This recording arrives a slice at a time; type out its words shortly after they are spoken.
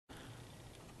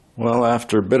Well,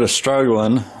 after a bit of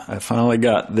struggling, I finally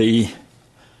got the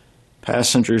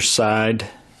passenger side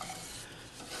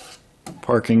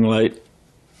parking light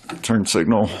turn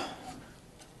signal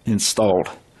installed.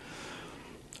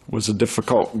 It was a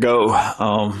difficult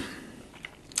go.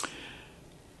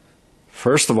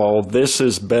 First of all, this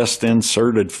is best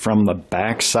inserted from the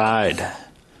back side,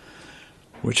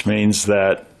 which means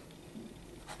that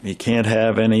you can't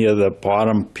have any of the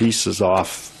bottom pieces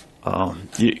off.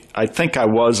 I think I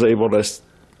was able to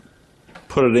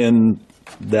put it in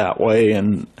that way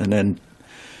and then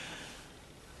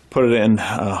put it in,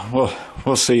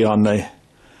 we'll see on the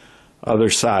other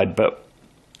side, but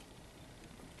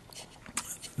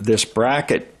this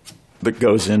bracket that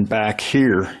goes in back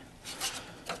here,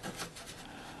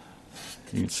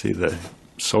 you can see the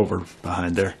silver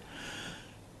behind there.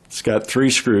 It's got 3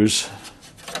 screws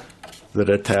that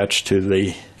attach to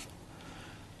the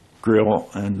grill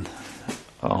and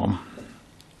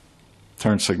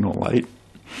turn signal light.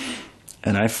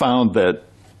 And I found that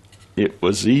it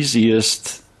was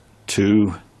easiest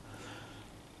to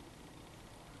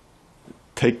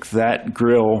take that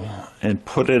grill and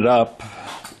put it up,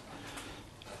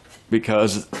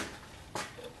 because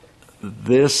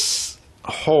this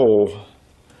hole,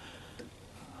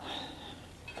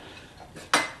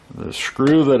 the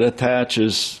screw that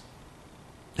attaches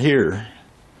here,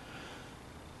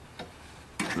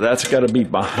 that's got to be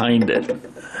behind it.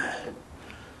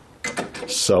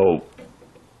 So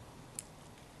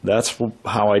that's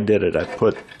how I did it. I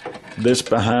put this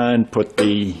behind, put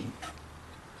the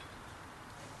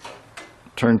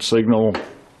turn signal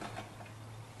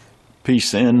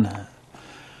piece in,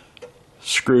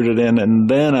 screwed it in, and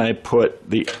then I put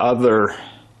the other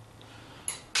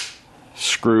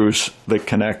screws that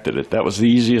connected it. That was the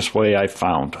easiest way I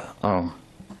found. I'll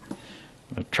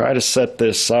try to set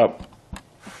this up.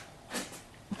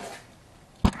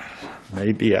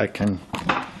 Maybe I can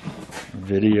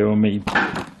video me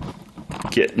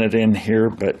getting it in here,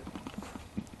 but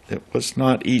it was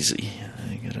not easy.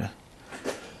 I gotta.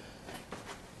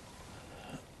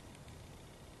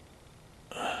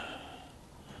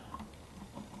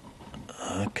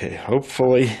 Okay,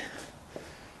 hopefully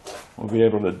we'll be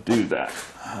able to do that.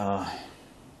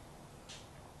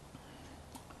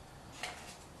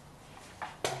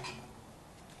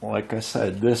 Like I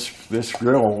said, this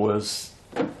grill was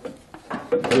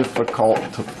difficult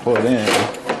to put in.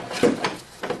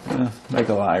 Make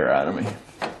a liar out of me.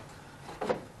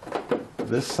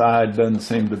 This side doesn't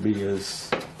seem to be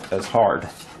as hard.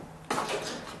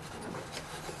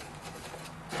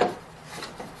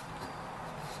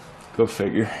 Go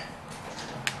figure.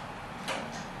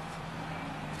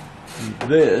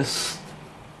 This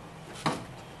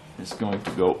is going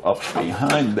to go up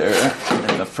behind there,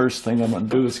 and the first thing I'm going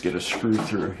to do is get a screw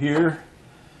through here,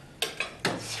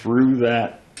 through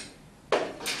that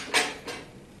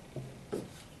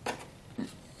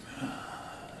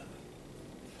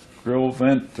grill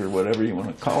vent, or whatever you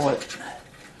want to call it.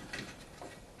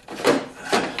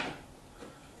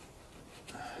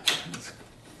 It's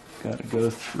got to go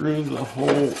through the hole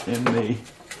in the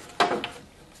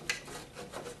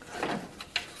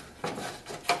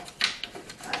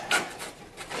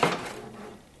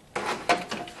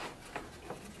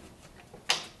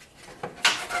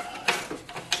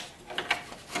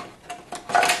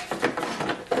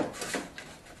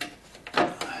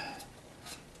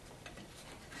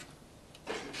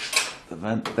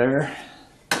vent there,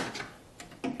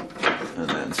 and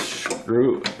then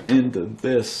screw into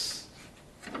this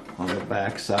on the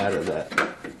back side of that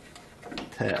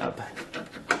tab. So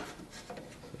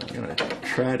I'm going to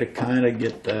try to kind of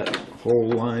get that hole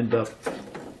lined up.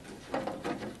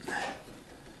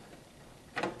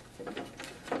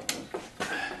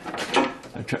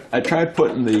 I tried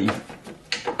putting the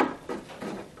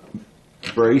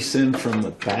brace in from the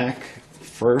back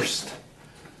first,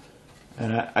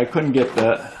 and I couldn't get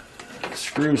the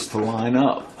screws to line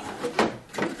up.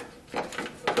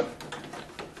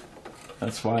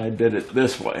 That's why I did it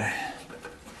this way.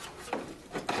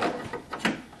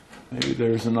 Maybe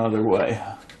there's another way.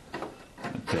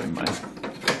 Okay,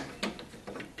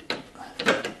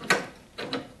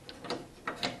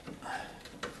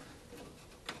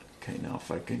 okay, now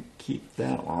if I can keep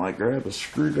that while I grab a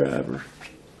screwdriver.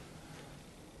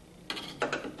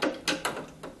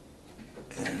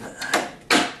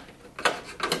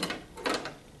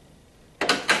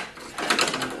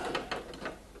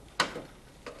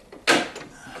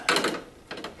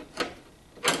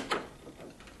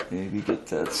 Maybe get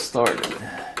that started.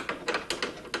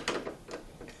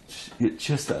 It's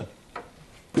just a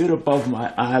bit above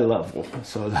my eye level,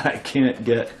 so that I can't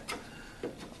get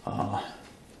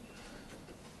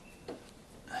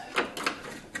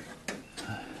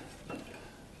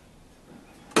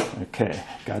Okay,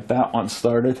 got that one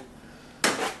started.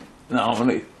 Now I'm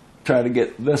going to try to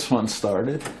get this one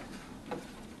started.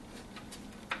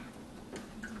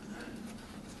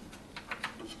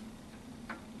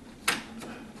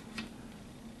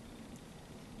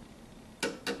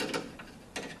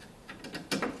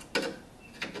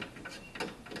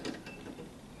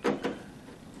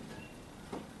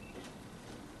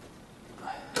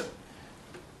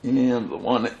 And the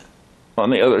one on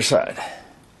the other side.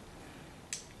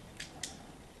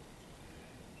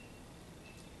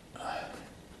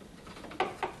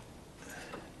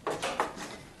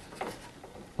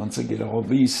 Once I get all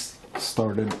these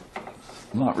started,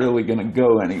 I'm not really going to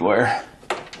go anywhere.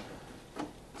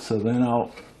 So then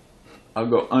I'll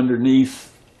go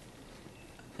underneath,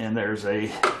 and there's a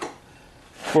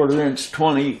 1/4"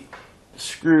 20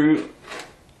 screw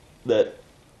that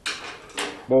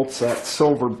bolts that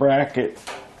silver bracket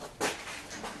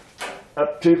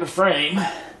up to the frame,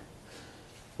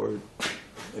 or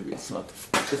maybe it's not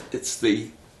it's the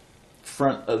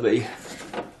front of the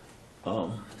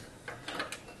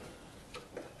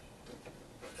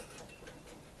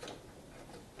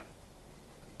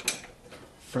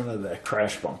front of the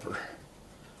crash bumper.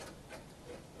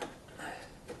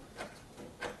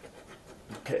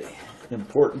 Okay,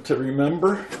 important to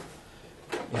remember,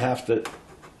 you have to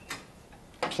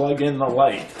plug in the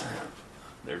light.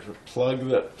 There's a plug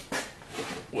that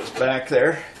was back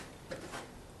there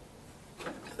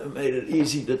that made it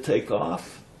easy to take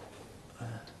off.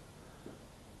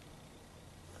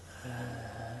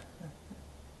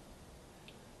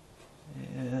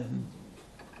 And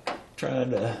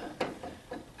trying to,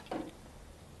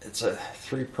 it's a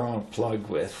 3-prong plug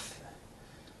with,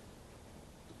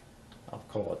 I'll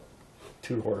call it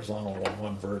 2 horizontal and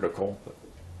 1 vertical, but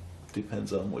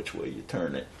depends on which way you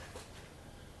turn it.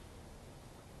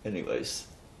 Anyways,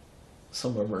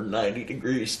 some of them are 90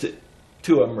 degrees to,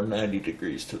 2 of them are 90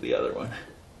 degrees to the other one.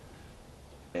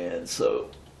 And so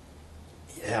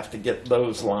you have to get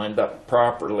those lined up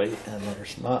properly, and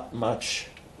there's not much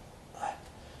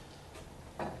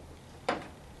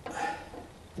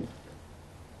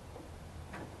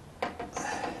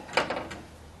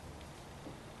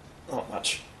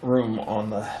room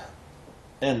on the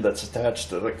end that's attached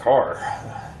to the car.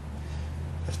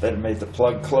 If they'd made the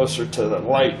plug closer to the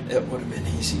light, it would have been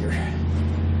easier.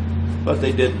 But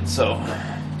they didn't, so.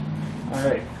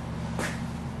 Alright.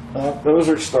 Those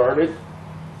are started.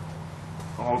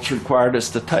 All it's required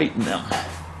is to tighten them.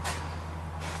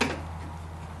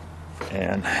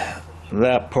 And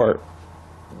that part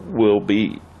will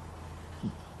be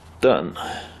done.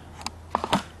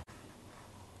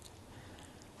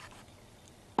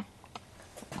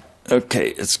 Okay,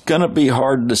 it's going to be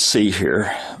hard to see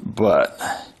here, but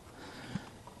let's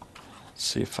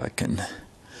see if I can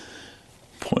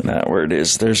point out where it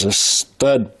is. There's a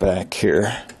stud back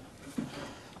here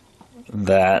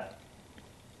that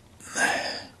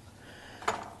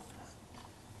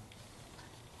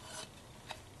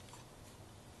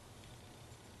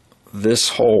this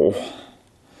hole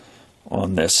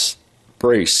on this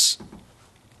brace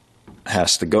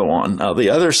has to go on. Now the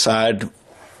other side,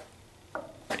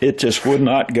 it just would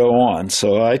not go on,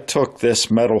 so I took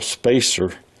this metal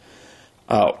spacer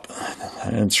out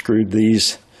and screwed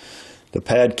these. The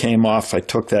pad came off, I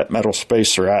took that metal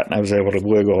spacer out, and I was able to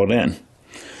wiggle it in.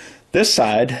 This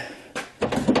side,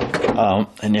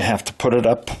 and you have to put it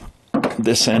up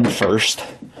this end first.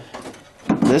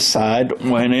 This side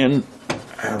went in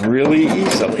really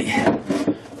easily.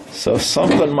 So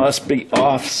something must be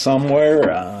off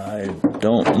somewhere. I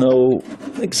don't know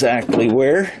exactly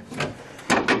where,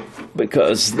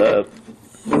 because the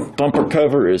bumper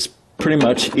cover is pretty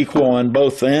much equal on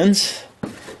both ends.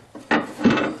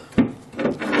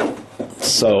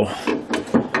 So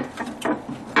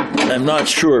I'm not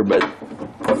sure, but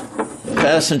the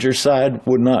passenger side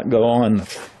would not go on.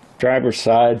 The driver's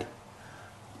side,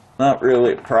 not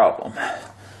really a problem.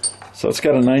 So it's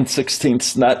got a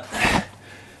 9/16 nut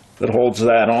that holds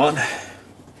that on.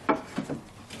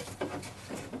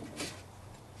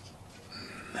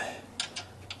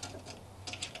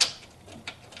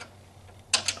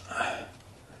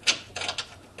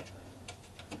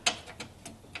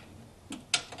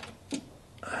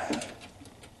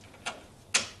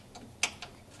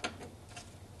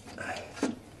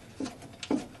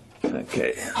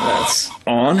 Okay, that's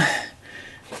on.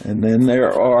 And then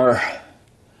there are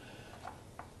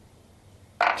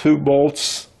 2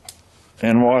 bolts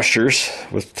and washers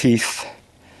with teeth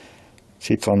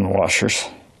on the washers.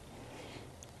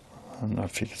 I don't know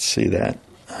if you can see that.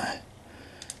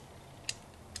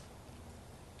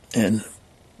 And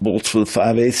bolts with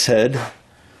 5/8 head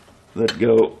that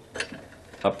go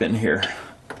up in here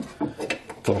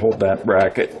to hold that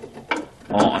bracket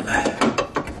on.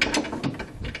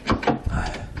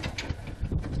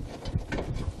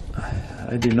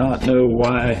 I do not know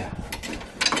why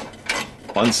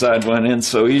one side went in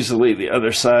so easily, the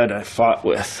other side I fought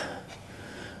with.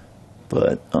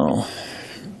 But,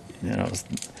 you know,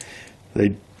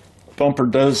 the bumper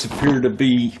does appear to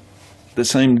be the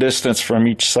same distance from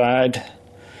each side.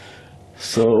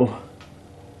 So,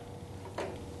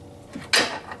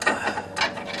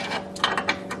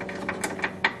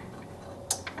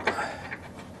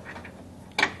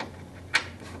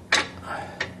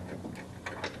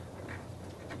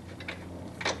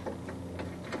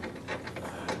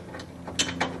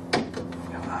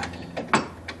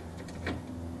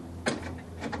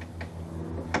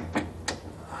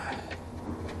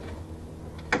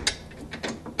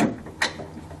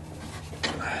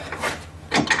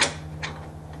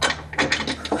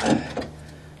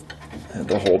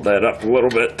 to hold that up a little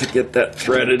bit to get that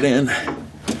threaded in.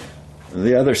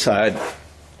 The other side,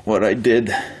 what I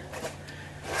did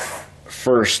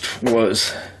first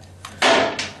was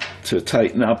to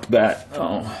tighten up that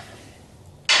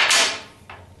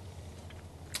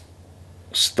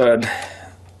stud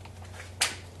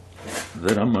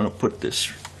that I'm going to put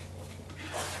this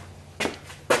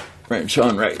wrench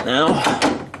on right now.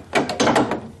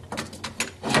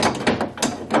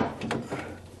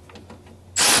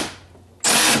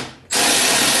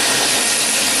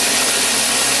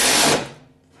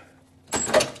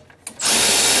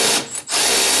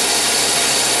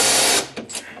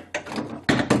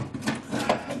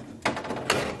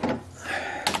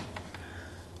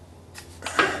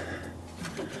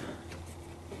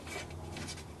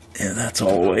 And that's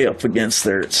all the way up against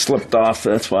there. It slipped off,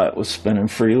 that's why it was spinning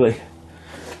freely.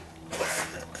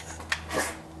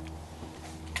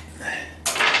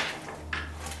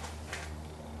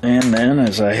 And then,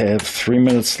 as I have 3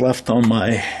 minutes left on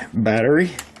my battery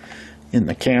in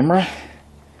the camera,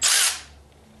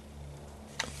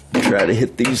 try to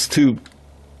hit these two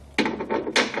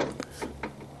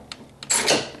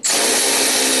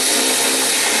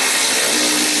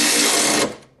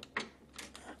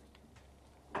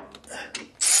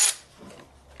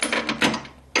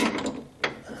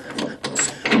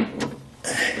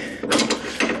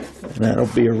and that'll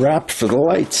be a wrap for the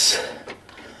lights.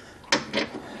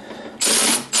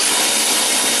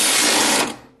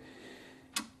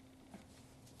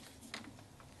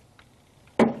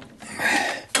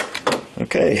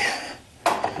 Okay,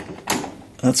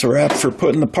 that's a wrap for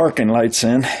putting the parking lights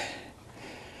in.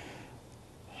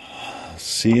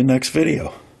 See you next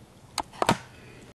video.